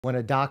when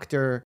a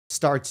doctor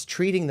starts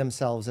treating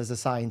themselves as a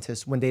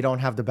scientist when they don't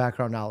have the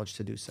background knowledge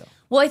to do so?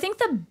 Well, I think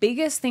the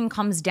biggest thing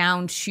comes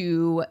down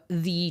to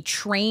the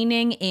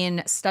training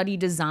in study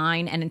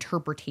design and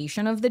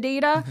interpretation of the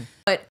data.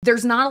 But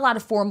there's not a lot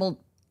of formal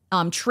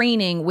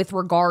training with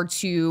regard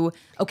to,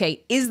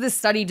 okay, is this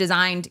study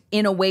designed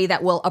in a way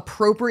that will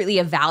appropriately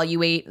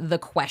evaluate the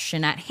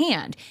question at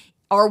hand?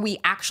 Are we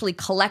actually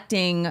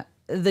collecting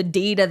the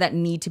data that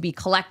need to be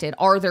collected?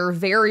 Are there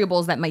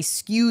variables that may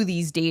skew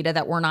these data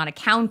that we're not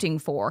accounting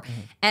for?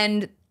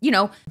 And, you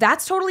know,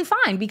 that's totally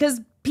fine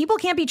because people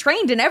can't be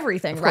trained in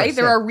everything, right?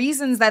 There are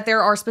reasons that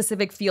there are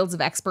specific fields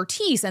of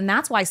expertise. And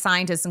that's why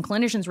scientists and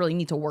clinicians really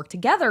need to work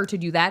together to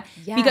do that.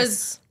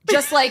 Because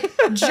just like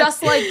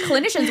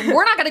clinicians,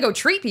 we're not going to go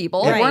treat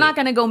people. We're not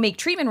going to go make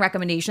treatment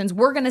recommendations.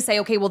 We're going to say,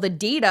 okay, well, the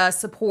data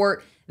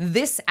support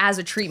this as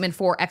a treatment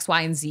for X,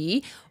 Y, and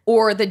Z,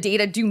 or the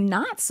data do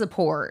not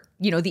support,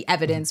 you know, the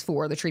evidence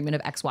for the treatment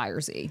of X, Y,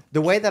 or Z.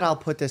 The way that I'll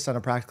put this on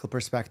a practical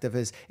perspective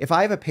is if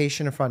I have a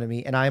patient in front of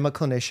me and I'm a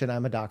clinician,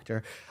 I'm a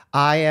doctor,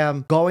 I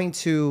am going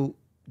to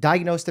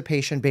diagnose the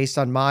patient based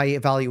on my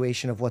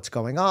evaluation of what's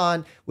going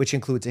on, which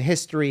includes a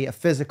history, a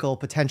physical,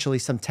 potentially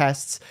some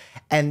tests.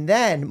 And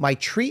then my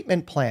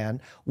treatment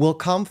plan will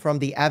come from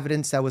the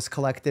evidence that was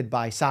collected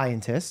by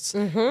scientists,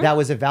 that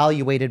was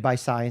evaluated by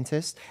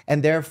scientists.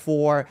 And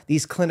therefore,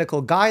 these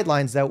clinical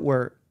guidelines that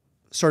were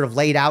sort of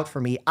laid out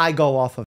for me, I go off of